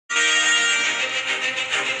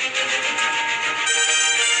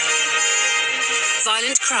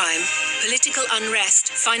Violent crime, political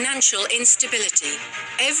unrest, financial instability.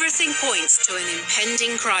 Everything points to an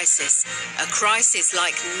impending crisis, a crisis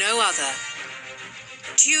like no other.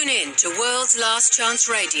 Tune in to World's Last Chance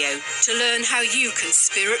Radio to learn how you can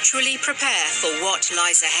spiritually prepare for what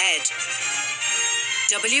lies ahead.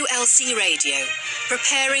 WLC Radio,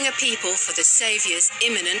 preparing a people for the Saviour's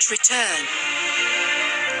imminent return.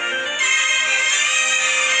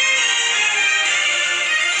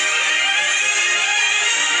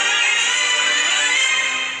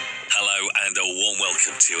 And a warm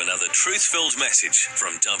welcome to another truth-filled message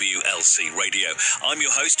from WLC Radio. I'm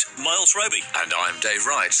your host, Miles Roby. And I'm Dave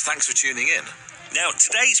Wright. Thanks for tuning in. Now,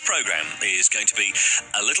 today's programme is going to be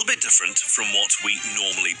a little bit different from what we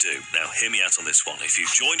normally do. Now, hear me out on this one. If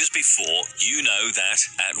you've joined us before, you know that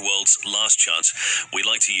at World's Last Chance, we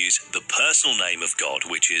like to use the personal name of God,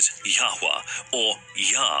 which is Yahweh, or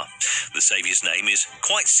Yah. The Saviour's name is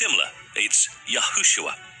quite similar. It's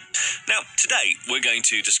Yahushua. Now, today we're going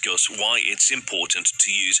to discuss why it's important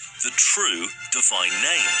to use the true divine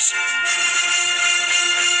names.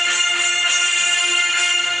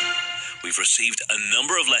 We've received a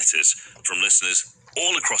number of letters from listeners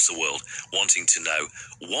all across the world wanting to know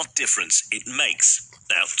what difference it makes.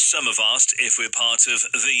 Now, some have asked if we're part of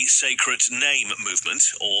the Sacred Name movement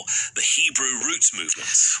or the Hebrew Roots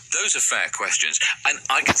movement. Those are fair questions, and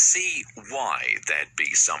I can see why there'd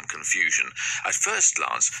be some confusion. At first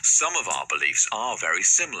glance, some of our beliefs are very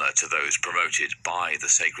similar to those promoted by the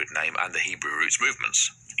Sacred Name and the Hebrew Roots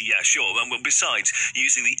movements. Yeah, sure. And besides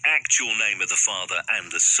using the actual name of the Father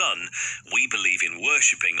and the Son, we believe in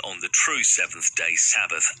worshipping on the true seventh-day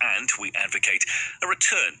Sabbath, and we advocate a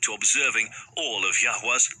return to observing all of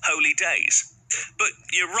Yahweh's holy days. But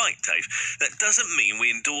you're right, Dave. That doesn't mean we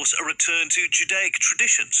endorse a return to Judaic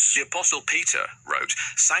traditions. The Apostle Peter wrote,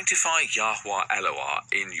 "Sanctify Yahweh Elohah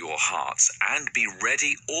in your hearts, and be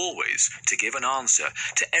ready always to give an answer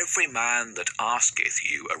to every man that asketh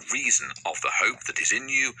you a reason of the hope that is in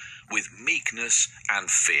you, with meekness and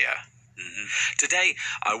fear." Today,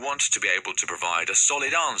 I want to be able to provide a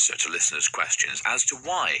solid answer to listeners' questions as to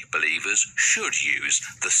why believers should use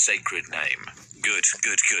the sacred name. Good.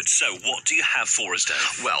 So, what do you have for us,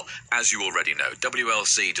 Dave? Well, as you already know,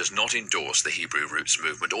 WLC does not endorse the Hebrew Roots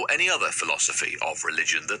movement or any other philosophy of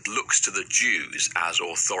religion that looks to the Jews as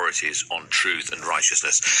authorities on truth and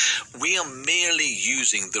righteousness. We are merely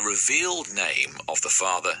using the revealed name of the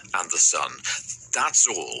Father and the Son. That's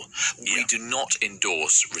all. Yeah. We do not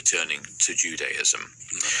endorse returning to Judaism.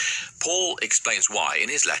 Paul explains why in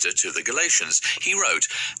his letter to the Galatians. He wrote,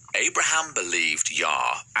 "Abraham believed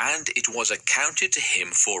Yah, and it was accounted to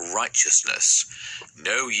him for righteousness.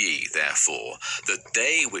 Know ye, therefore, that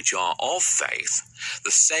they which are of faith,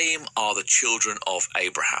 the same are the children of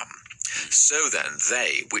Abraham. So then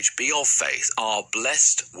they which be of faith are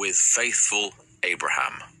blessed with faithful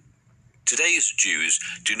Abraham." Today's Jews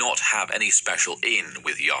do not have any special in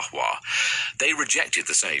with Yahweh. They rejected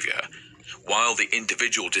the Saviour. While the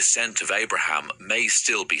individual descent of Abraham may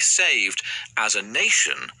still be saved, as a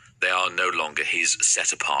nation, they are no longer his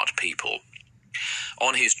set-apart people.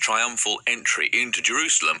 On his triumphal entry into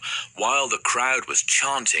Jerusalem, while the crowd was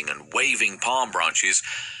chanting and waving palm branches,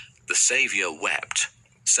 the Saviour wept,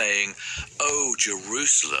 saying, "O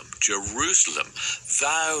Jerusalem, Jerusalem,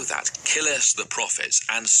 thou that killest the prophets,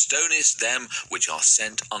 and stonest them which are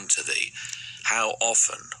sent unto thee, how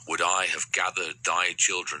often would I have gathered thy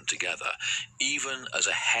children together, even as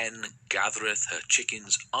a hen gathereth her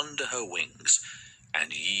chickens under her wings,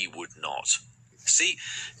 and ye would not." See,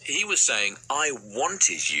 he was saying, I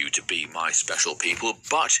wanted you to be my special people,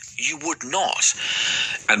 but you would not.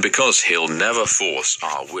 And because he'll never force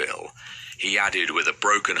our will, he added with a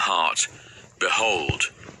broken heart,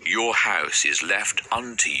 "Behold, your house is left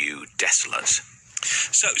unto you desolate."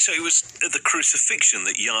 So it was at the crucifixion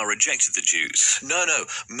that Yah rejected the Jews? No.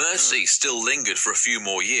 Mercy still lingered for a few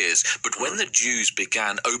more years, but when the Jews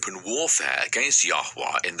began open warfare against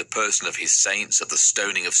Yahweh in the person of his saints at the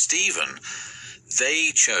stoning of Stephen,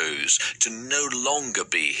 they chose to no longer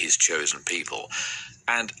be his chosen people.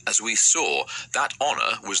 And as we saw, that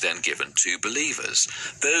honour was then given to believers.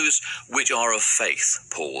 Those which are of faith,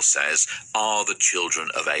 Paul says, are the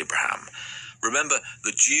children of Abraham. Remember,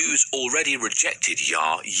 the Jews already rejected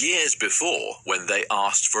Yah years before when they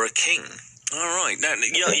asked for a king. All right. Now,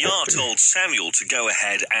 Yah told Samuel to go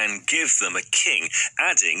ahead and give them a king,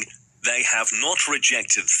 adding, "They have not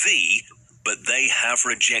rejected thee, but they have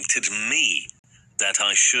rejected me, that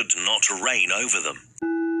I should not reign over them."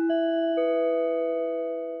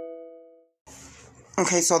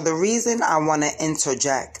 Okay, so the reason I want to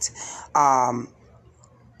interject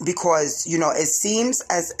because, it seems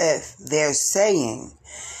as if they're saying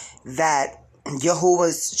that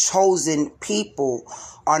Yahuwah's chosen people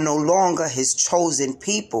are no longer his chosen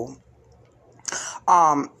people.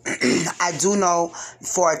 I do know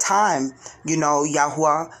for a time,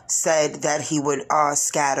 Yahuwah said that he would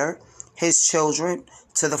scatter his children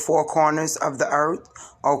to the four corners of the earth,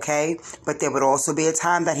 okay? But there would also be a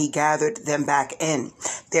time that he gathered them back in.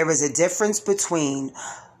 There is a difference between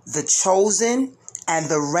the chosen and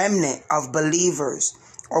the remnant of believers,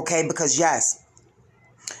 okay? Because yes,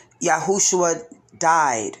 Yahushua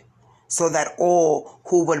died so that all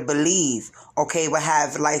who would believe, okay, will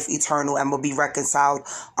have life eternal and will be reconciled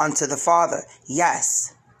unto the Father.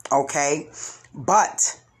 Yes, okay?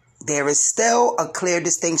 But there is still a clear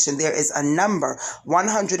distinction. There is a number,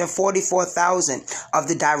 144,000 of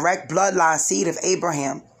the direct bloodline seed of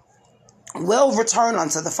Abraham will return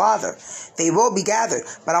unto the Father. They will be gathered.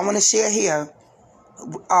 But I want to share here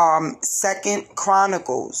 2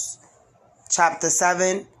 Chronicles chapter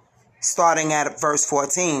 7, starting at verse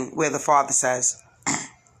 14, where the Father says,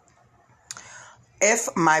 "If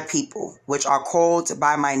my people, which are called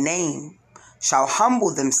by my name, shall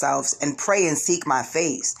humble themselves and pray and seek my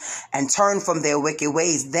face and turn from their wicked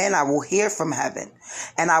ways, then I will hear from heaven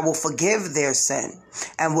and I will forgive their sin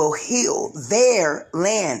and will heal their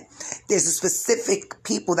land." There's a specific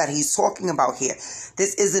people that he's talking about here.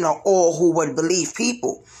 This isn't an all who would believe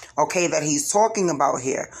people, okay, that he's talking about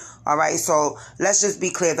here. All right, so let's just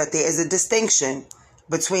be clear that there is a distinction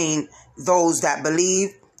between those that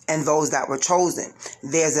believe and those that were chosen.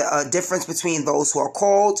 There's a difference between those who are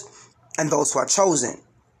called and those who are chosen.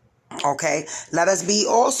 Okay, let us be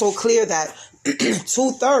also clear that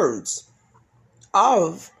 2/3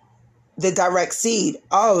 of the direct seed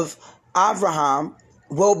of Abraham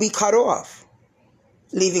will be cut off,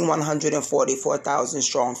 leaving 144,000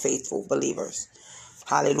 strong, faithful believers.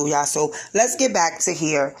 Hallelujah. So let's get back to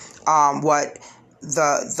hear what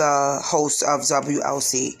the host of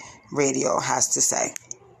WLC Radio has to say.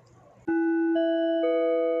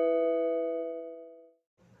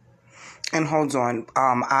 And hold on,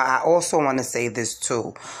 I also want to say this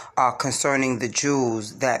too, concerning the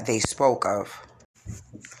Jews that they spoke of.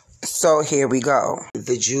 So here we go.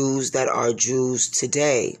 The Jews that are Jews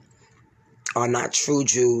today are not true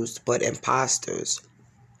Jews, but imposters.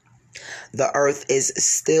 The earth is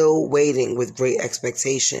still waiting with great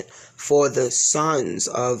expectation for the sons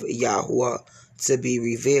of Yahuwah to be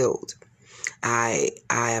revealed. I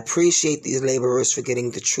appreciate these laborers for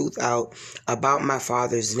getting the truth out about my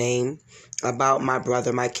Father's name, about my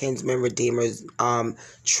brother, my kinsman redeemer's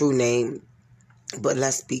true name. But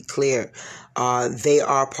let's be clear, they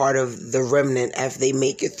are part of the remnant if they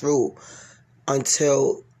make it through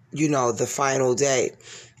until, the final day.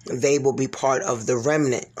 They will be part of the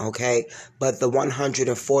remnant, okay? But the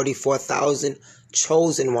 144,000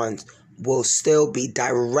 chosen ones will still be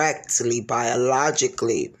directly,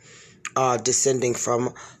 biologically descending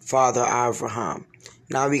from Father Abraham.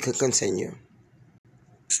 Now we can continue.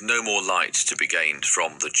 There's no more light to be gained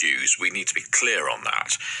from the Jews. We need to be clear on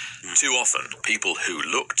that. Too often, people who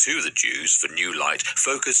look to the Jews for new light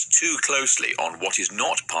focus too closely on what is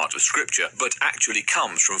not part of Scripture, but actually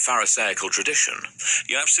comes from Pharisaical tradition.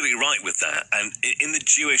 You're absolutely right with that. And in the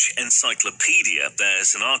Jewish Encyclopedia,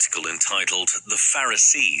 there's an article entitled "The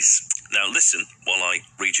Pharisees." Now listen while I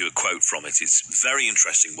read you a quote from it. It's very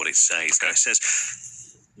interesting what it says. Now, it says,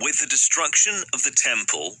 "With the destruction of the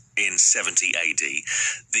temple in 70 AD,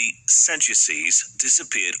 the Sadducees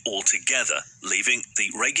disappeared altogether, leaving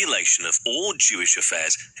the regulation of all Jewish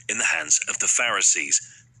affairs in the hands of the Pharisees.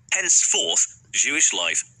 Henceforth, Jewish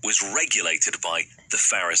life was regulated by the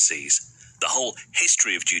Pharisees. The whole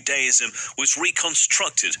history of Judaism was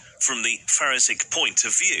reconstructed from the Pharisaic point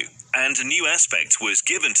of view, and a new aspect was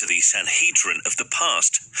given to the Sanhedrin of the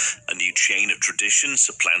past. A new chain of tradition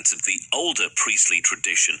supplanted the older priestly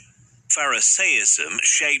tradition. Pharisaism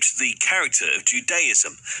shaped the character of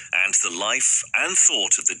Judaism and the life and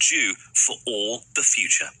thought of the Jew for all the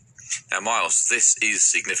future." Now, Miles, this is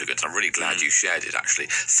significant. I'm really glad you shared it, actually.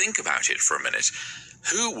 Think about it for a minute.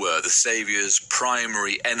 Who were the Saviour's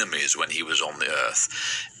primary enemies when he was on the earth?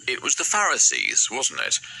 It was the Pharisees, wasn't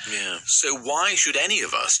it? Yeah. So why should any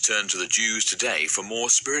of us turn to the Jews today for more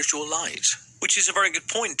spiritual light? Which is a very good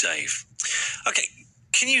point, Dave. Okay,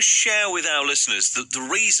 can you share with our listeners the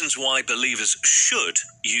reasons why believers should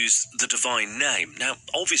use the divine name? Now,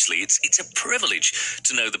 obviously, it's a privilege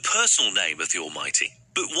to know the personal name of the Almighty.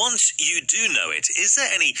 But once you do know it, is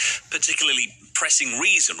there any particularly pressing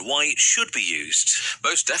reason why it should be used.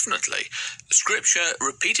 Most definitely. Scripture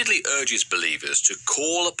repeatedly urges believers to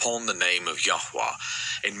call upon the name of Yahweh.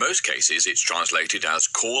 In most cases, it's translated as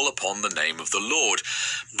call upon the name of the Lord,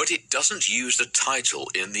 but it doesn't use the title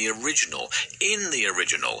in the original. In the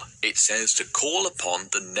original, it says to call upon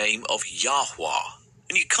the name of Yahweh.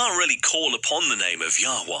 And you can't really call upon the name of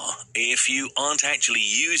Yahweh if you aren't actually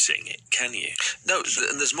using it, can you? No,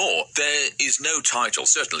 and there's more. There is no title,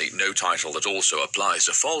 certainly no title that also applies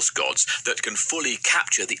to false gods, that can fully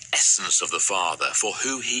capture the essence of the Father for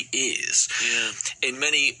who he is. Yeah. In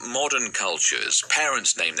many modern cultures,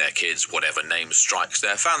 parents name their kids whatever name strikes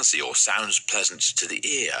their fancy or sounds pleasant to the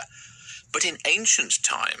ear. But in ancient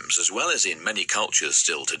times, as well as in many cultures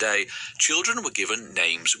still today, children were given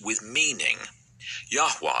names with meaning.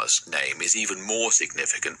 Yahweh's name is even more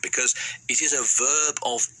significant because it is a verb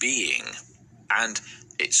of being, and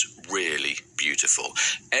it's really beautiful.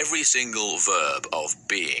 Every single verb of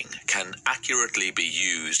being can accurately be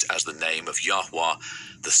used as the name of Yahweh,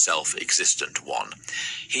 the self-existent one.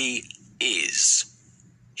 He is,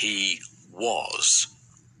 he was,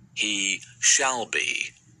 he shall be,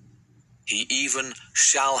 he even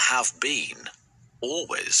shall have been,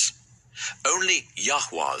 always. Only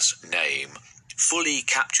Yahweh's name fully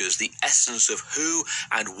captures the essence of who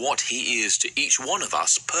and what he is to each one of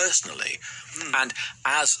us personally. And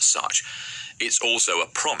as such, it's also a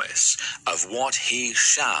promise of what he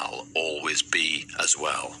shall always be as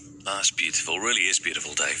well. That's beautiful, really is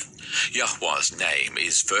beautiful, Dave. Yahweh's name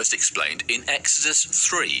is first explained in Exodus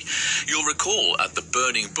 3. You'll recall at the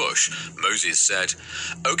burning bush, Moses said,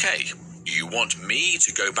 "Okay, you want me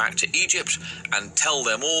to go back to Egypt and tell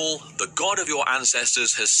them all, the God of your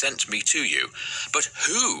ancestors has sent me to you. But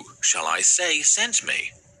who shall I say sent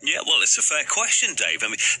me?" Yeah, well, it's a fair question, Dave. I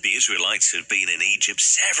mean, the Israelites had been in Egypt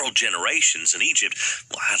several generations, and Egypt,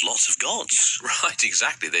 well, had lots of gods. Right,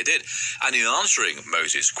 exactly, they did. And in answering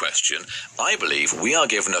Moses' question, I believe we are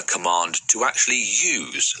given a command to actually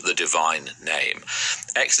use the divine name.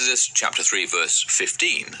 Exodus chapter 3, verse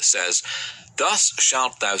 15 says, "Thus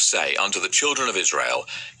shalt thou say unto the children of Israel,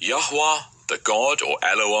 Yahweh, the God or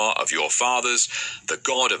Eloah of your fathers, the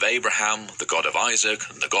God of Abraham, the God of Isaac,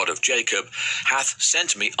 and the God of Jacob, hath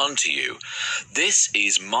sent me unto you. This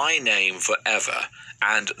is my name forever,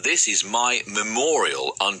 and this is my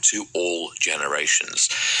memorial unto all generations."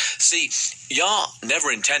 See, Yah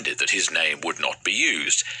never intended that his name would not be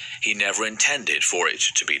used. He never intended for it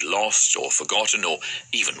to be lost or forgotten, or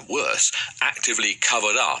even worse, actively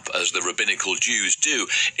covered up as the rabbinical Jews do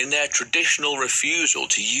in their traditional refusal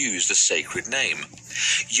to use the sacred name.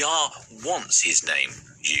 Yah wants his name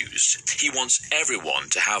used. He wants everyone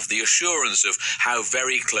to have the assurance of how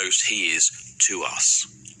very close he is to us.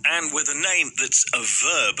 And with a name that's a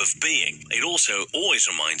verb of being, it also always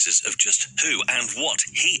reminds us of just who and what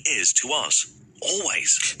he is to us.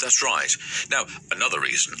 Always. That's right. Now, another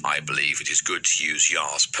reason I believe it is good to use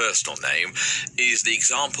Yah's personal name is the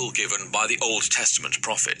example given by the Old Testament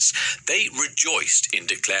prophets. They rejoiced in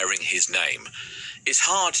declaring his name. It's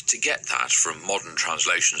hard to get that from modern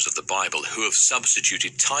translations of the Bible who have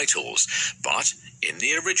substituted titles, but in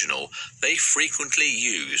the original, they frequently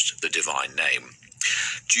used the divine name.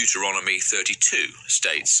 Deuteronomy 32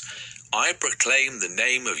 states, "I proclaim the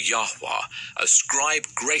name of Yahweh,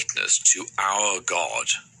 ascribe greatness to our God."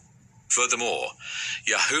 Furthermore,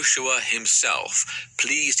 Yahushua himself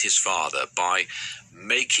pleased his Father by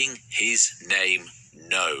making his name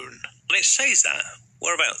known. And it says that.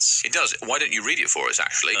 Whereabouts? It does. Why don't you read it for us,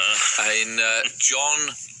 actually? In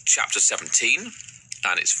John chapter 17,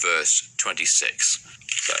 and it's verse 26.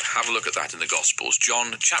 So have a look at that in the Gospels.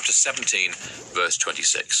 John chapter 17, verse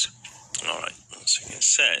 26. All right. It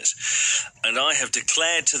says, "And I have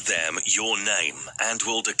declared to them your name, and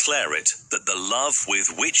will declare it, that the love with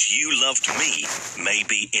which you loved me may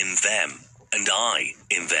be in them, and I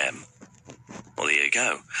in them." Well, there you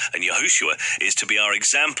go. And Yahushua is to be our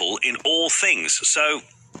example in all things. So,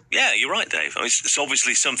 yeah, you're right, Dave. I mean, it's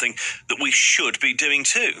obviously something that we should be doing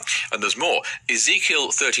too. And there's more.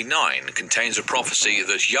 Ezekiel 39 contains a prophecy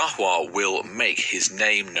that Yahweh will make his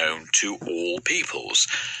name known to all peoples.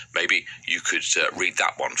 Maybe you could read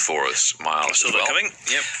that one for us, Miles, as well. Coming.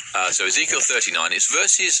 Yep. So Ezekiel 39, it's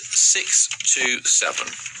verses 6 to 7.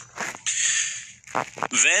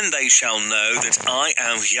 "Then they shall know that I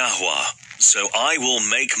am Yahweh, so I will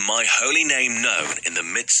make my holy name known in the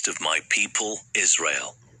midst of my people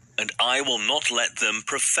Israel, and I will not let them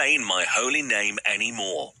profane my holy name any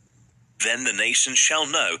more. Then the nations shall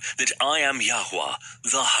know that I am Yahweh,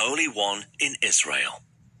 the Holy One in Israel."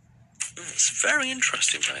 It's very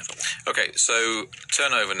interesting, Dave. Okay, so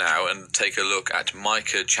turn over now and take a look at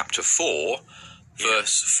Micah chapter 4,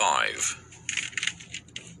 verse 5.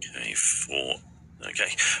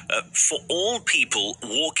 Okay, for all people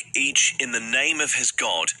walk each in the name of his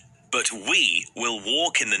God, but we will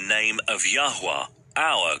walk in the name of Yahweh,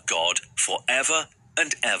 our God, forever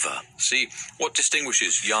and ever. See, what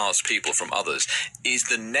distinguishes Yah's people from others is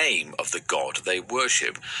the name of the God they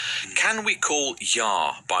worship. Can we call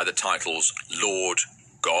Yah by the titles Lord,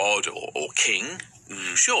 God, or King?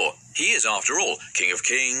 Sure, he is, after all, King of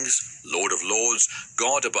Kings, Lord of Lords,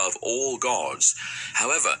 God above all gods.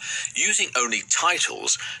 However, using only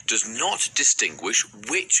titles does not distinguish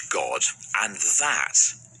which God, and that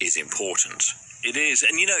is important. It is,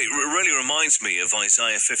 and it really reminds me of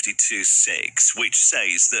Isaiah 52:6, which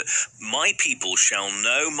says that my people shall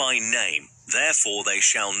know my name, therefore they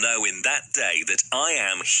shall know in that day that I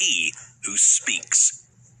am he who speaks.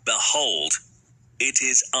 Behold, it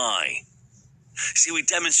is I. See, we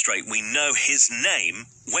demonstrate we know his name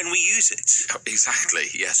when we use it. Exactly,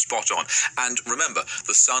 yes, spot on. And remember,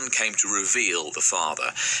 the Son came to reveal the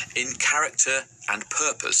Father. In character and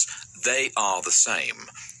purpose, they are the same.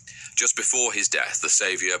 Just before his death, the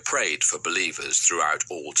Saviour prayed for believers throughout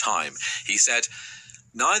all time. He said,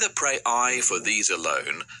 "Neither pray I for these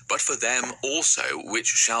alone, but for them also which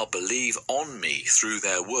shall believe on me through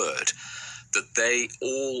their word, that they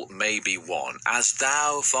all may be one, as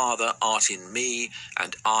thou, Father, art in me,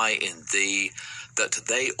 and I in thee, that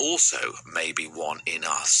they also may be one in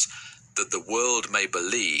us, that the world may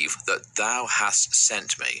believe that thou hast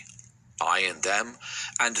sent me, I in them,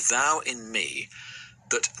 and thou in me,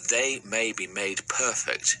 that they may be made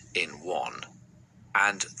perfect in one,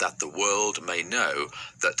 and that the world may know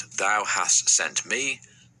that thou hast sent me,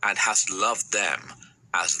 and hast loved them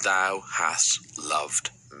as thou hast loved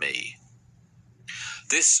me."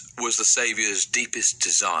 This was the Saviour's deepest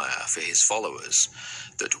desire for his followers,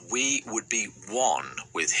 that we would be one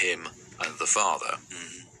with him and the Father.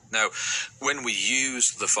 Now, when we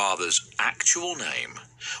use the Father's actual name,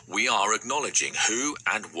 we are acknowledging who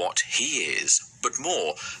and what he is, but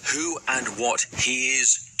more, who and what he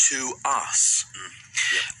is to us.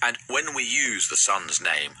 And when we use the Son's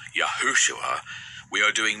name, Yahushua, we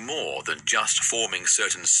are doing more than just forming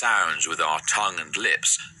certain sounds with our tongue and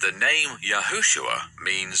lips. The name Yahushua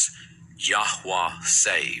means Yahweh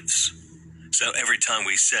saves. So every time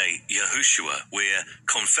we say Yahushua, we're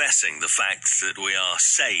confessing the fact that we are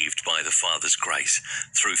saved by the Father's grace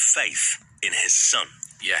through faith in his Son.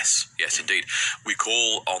 Yes, indeed. We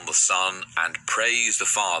call on the Son and praise the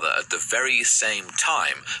Father at the very same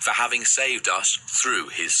time for having saved us through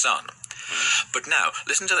his Son. But now,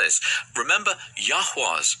 listen to this. Remember,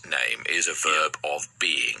 Yahweh's name is a verb of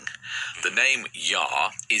being. The name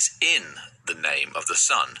Yah is in the name of the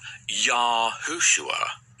Son,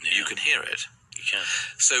 Yahushua. You can hear it. You can.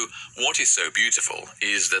 So, what is so beautiful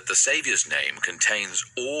is that the Saviour's name contains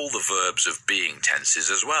all the verbs of being tenses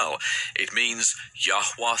as well. It means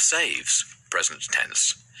Yahweh saves, present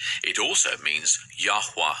tense. It also means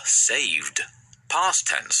Yahweh saved, past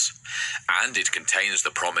tense. And it contains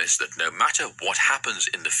the promise that no matter what happens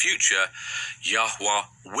in the future, Yahweh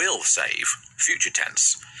will save, future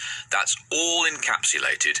tense. That's all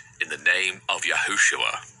encapsulated in the name of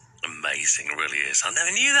Yahushua. Amazing, it really is. I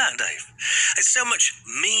never knew that, Dave. There's so much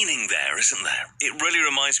meaning there, isn't there? It really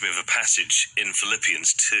reminds me of a passage in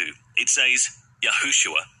Philippians 2. It says,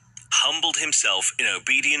 Yahushua humbled himself in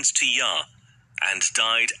obedience to Yah and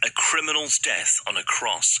died a criminal's death on a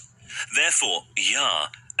cross. Therefore, Yah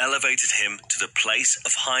elevated him to the place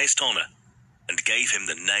of highest honor and gave him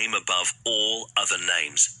the name above all other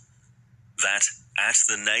names, that at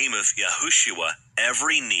the name of Yahushua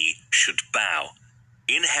every knee should bow,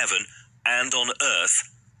 in heaven and on earth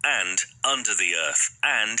and under the earth,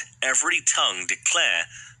 and every tongue declare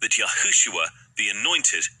that Yahushua the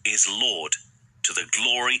Anointed is Lord, to the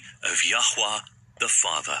glory of Yahweh the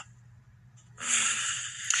Father.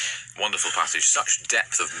 Wonderful passage, such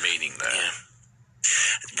depth of meaning there. Yeah.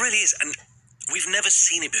 It really is, and we've never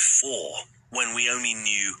seen it before when we only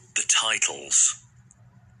knew the titles.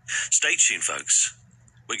 Stay tuned, folks.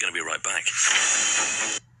 We're going to be right back.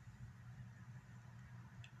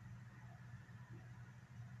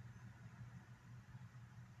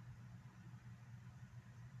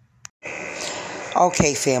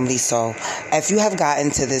 Okay, family, so if you have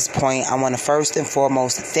gotten to this point, I want to first and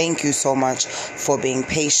foremost thank you so much for being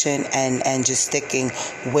patient and just sticking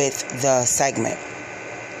with the segment.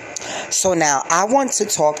 So now I want to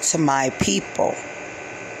talk to my people.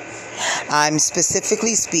 I'm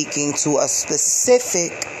specifically speaking to a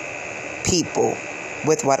specific people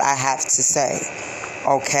with what I have to say,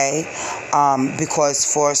 okay? Because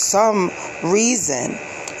for some reason,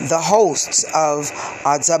 the hosts of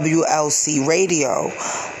WLC Radio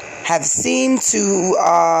have seemed to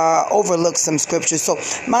overlook some scriptures. So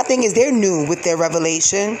my thing is, they're new with their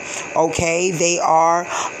revelation. Okay, they are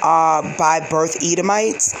by birth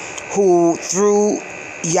Edomites who, through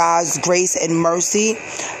Yah's grace and mercy,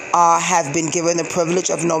 have been given the privilege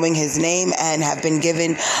of knowing his name and have been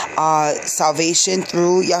given salvation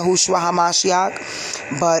through Yahushua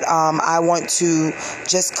HaMashiach. But I want to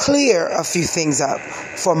just clear a few things up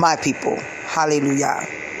for my people. Hallelujah.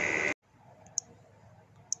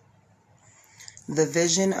 The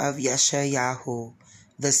vision of Yeshayahu,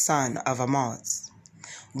 the son of Amoz,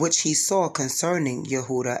 which he saw concerning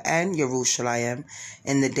Yehuda and Jerusalem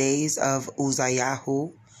in the days of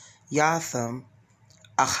Uzziyahu, Jotham,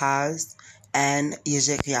 Ahaz, and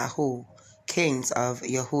Hezekiah, kings of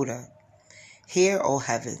Yehuda. Hear, O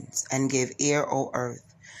heavens, and give ear, O earth,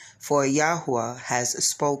 for Yahuwah has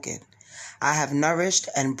spoken. I have nourished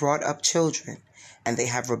and brought up children, and they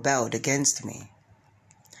have rebelled against me.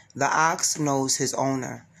 The ox knows his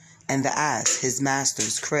owner, and the ass his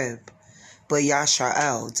master's crib. But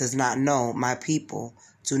Yashar'el does not know, my people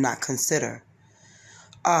do not consider.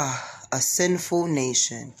 A sinful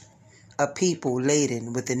nation, a people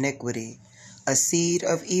laden with iniquity, a seed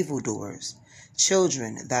of evildoers,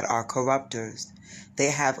 children that are corrupters.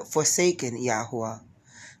 They have forsaken Yahuwah.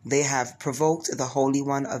 They have provoked the Holy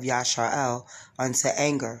One of Yashar'el unto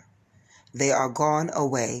anger. They are gone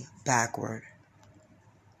away backward.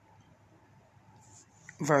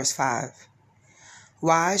 Verse 5.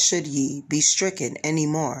 Why should ye be stricken any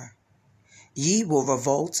more? Ye will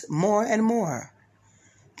revolt more and more.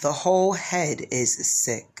 The whole head is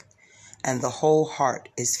sick, and the whole heart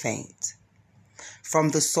is faint. From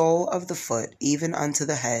the sole of the foot even unto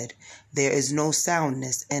the head there is no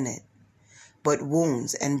soundness in it, but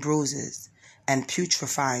wounds and bruises, and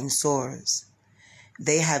putrefying sores.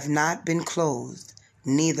 They have not been clothed,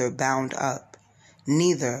 neither bound up,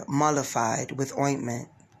 neither mollified with ointment.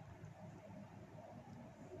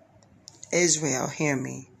 Israel, hear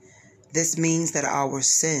me. This means that our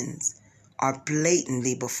sins are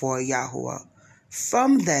blatantly before Yahuwah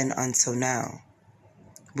from then until now.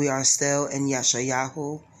 We are still in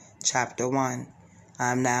Yeshayahu chapter 1.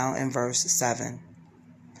 I am now in verse 7.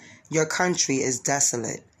 Your country is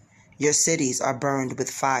desolate. Your cities are burned with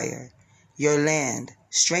fire. Your land,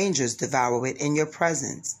 strangers devour it in your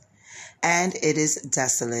presence. And it is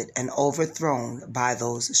desolate and overthrown by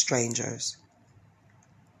those strangers.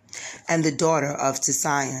 And the daughter of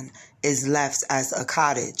Sion is left as a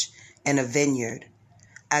cottage in a vineyard,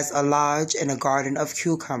 as a lodge in a garden of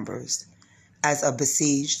cucumbers, as a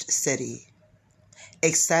besieged city.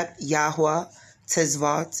 Except Yahuwah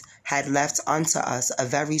Tizvot had left unto us a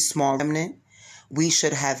very small remnant, we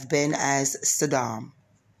should have been as Sodom.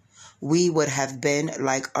 We would have been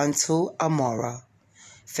like unto Amorah.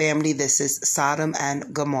 Family, this is Sodom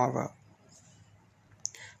and Gomorrah.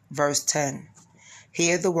 Verse 10.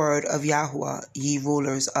 Hear the word of Yahuwah, ye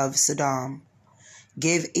rulers of Sodom.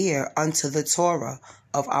 Give ear unto the Torah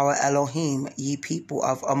of our Elohim, ye people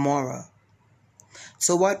of Amorah.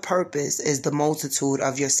 To what purpose is the multitude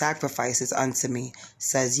of your sacrifices unto me,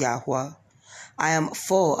 says Yahuwah? I am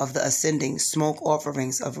full of the ascending smoke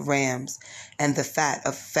offerings of rams and the fat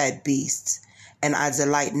of fed beasts, and I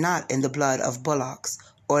delight not in the blood of bullocks,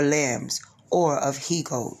 or lambs, or of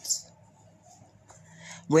he-goats.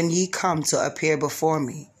 When ye come to appear before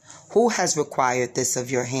me, who has required this of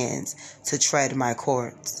your hands to tread my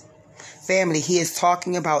courts? Family, he is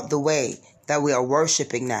talking about the way that we are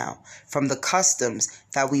worshiping now, from the customs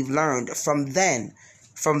that we've learned from then,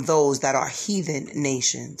 from those that are heathen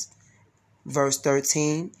nations. Verse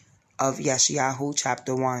 13 of Yeshayahu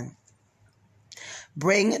chapter 1.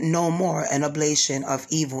 Bring no more an oblation of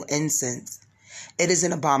evil incense. It is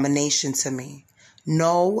an abomination to me.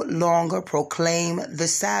 No longer proclaim the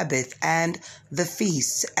Sabbath and the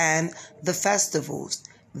feasts and the festivals.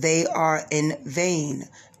 They are in vain.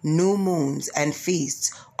 New moons and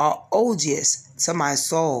feasts are odious to my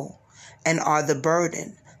soul, and are the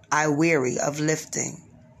burden I weary of lifting.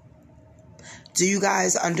 Do you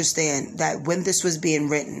guys understand that when this was being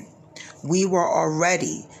written, we were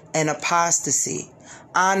already in apostasy,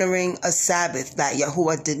 honoring a Sabbath that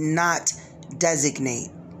Yahuwah did not designate?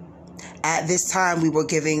 At this time, we were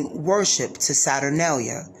giving worship to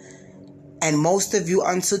Saturnalia, and most of you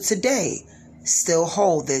until today still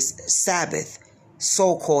hold this Sabbath,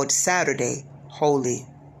 so-called Saturday, holy.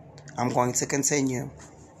 I'm going to continue.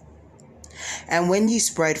 And when ye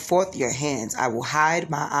spread forth your hands, I will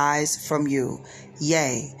hide my eyes from you.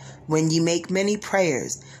 Yea, when ye make many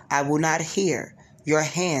prayers, I will not hear. Your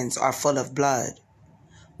hands are full of blood.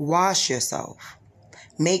 Wash yourself.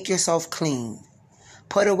 Make yourself clean.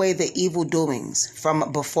 Put away the evil doings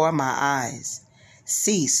from before my eyes.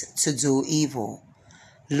 Cease to do evil.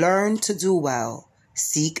 Learn to do well.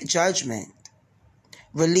 Seek judgment.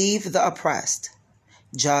 Relieve the oppressed.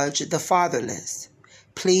 Judge the fatherless.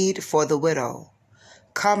 Plead for the widow.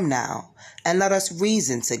 Come now, and let us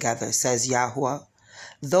reason together, says Yahweh.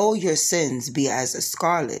 Though your sins be as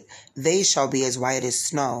scarlet, they shall be as white as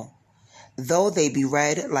snow. Though they be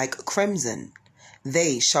red like crimson,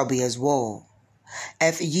 they shall be as wool.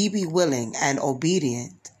 If ye be willing and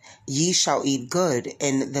obedient, ye shall eat good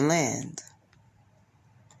in the land.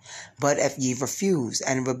 But if ye refuse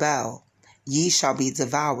and rebel, ye shall be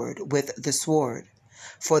devoured with the sword,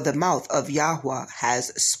 for the mouth of Yahweh has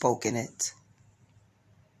spoken it.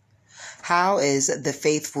 How is the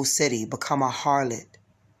faithful city become a harlot?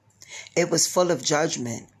 It was full of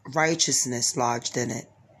judgment, righteousness lodged in it,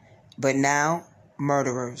 but now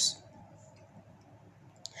murderers.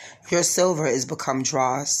 Your silver is become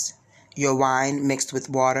dross, your wine mixed with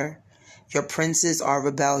water. Your princes are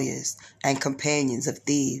rebellious and companions of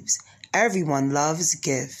thieves. Everyone loves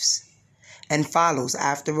gifts and follows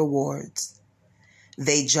after rewards.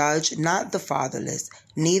 They judge not the fatherless,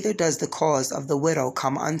 neither does the cause of the widow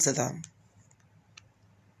come unto them.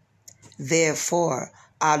 Therefore,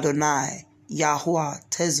 Adonai, Yahuwah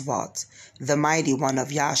Tizvot, the mighty one of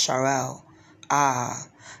Yasharel,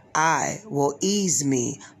 I will ease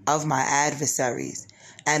me of my adversaries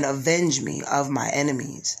and avenge me of my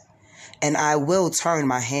enemies. And I will turn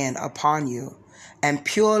my hand upon you and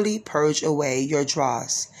purely purge away your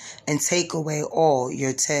dross and take away all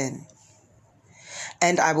your tin.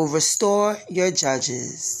 And I will restore your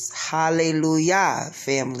judges. Hallelujah,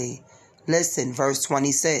 family. Listen, verse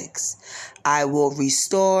 26. I will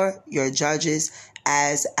restore your judges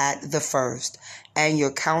as at the first, and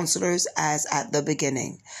your counselors as at the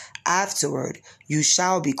beginning. Afterward, you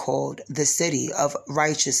shall be called the city of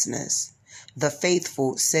righteousness, the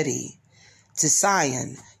faithful city. To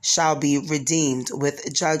Zion shall be redeemed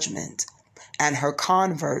with judgment, and her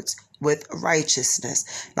converts with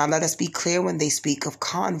righteousness. Now let us be clear when they speak of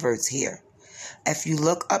converts here. If you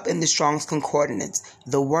look up in the Strong's Concordance,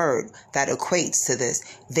 the word that equates to this,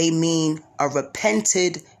 they mean a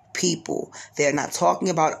repented people. They're not talking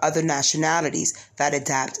about other nationalities that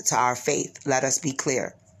adapt to our faith. Let us be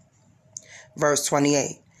clear. Verse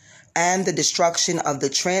 28. And the destruction of the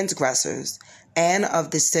transgressors and of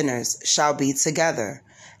the sinners shall be together,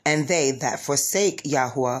 and they that forsake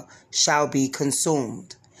Yahuwah shall be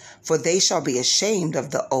consumed. For they shall be ashamed of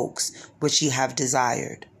the oaks which ye have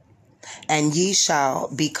desired. And ye shall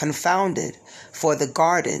be confounded for the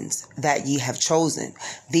gardens that ye have chosen.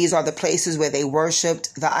 These are the places where they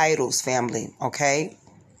worshipped the idols, family, okay?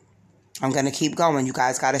 I'm going to keep going. You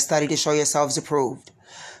guys got to study to show yourselves approved.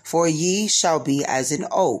 For ye shall be as an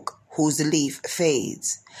oak whose leaf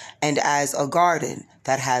fades, and as a garden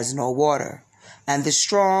that has no water. And the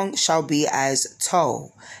strong shall be as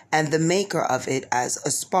tow, and the maker of it as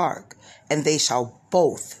a spark, and they shall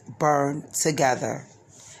both burn together,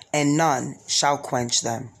 and none shall quench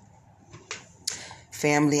them.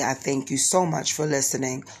 Family, I thank you so much for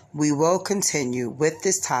listening. We will continue with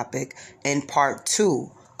this topic in part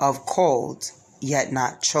 2 of Called Yet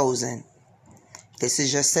Not Chosen. This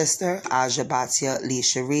is your sister, Aja Batia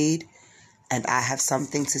Lisha Reed, and I have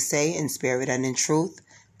something to say in spirit and in truth,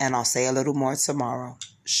 and I'll say a little more tomorrow.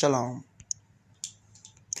 Shalom.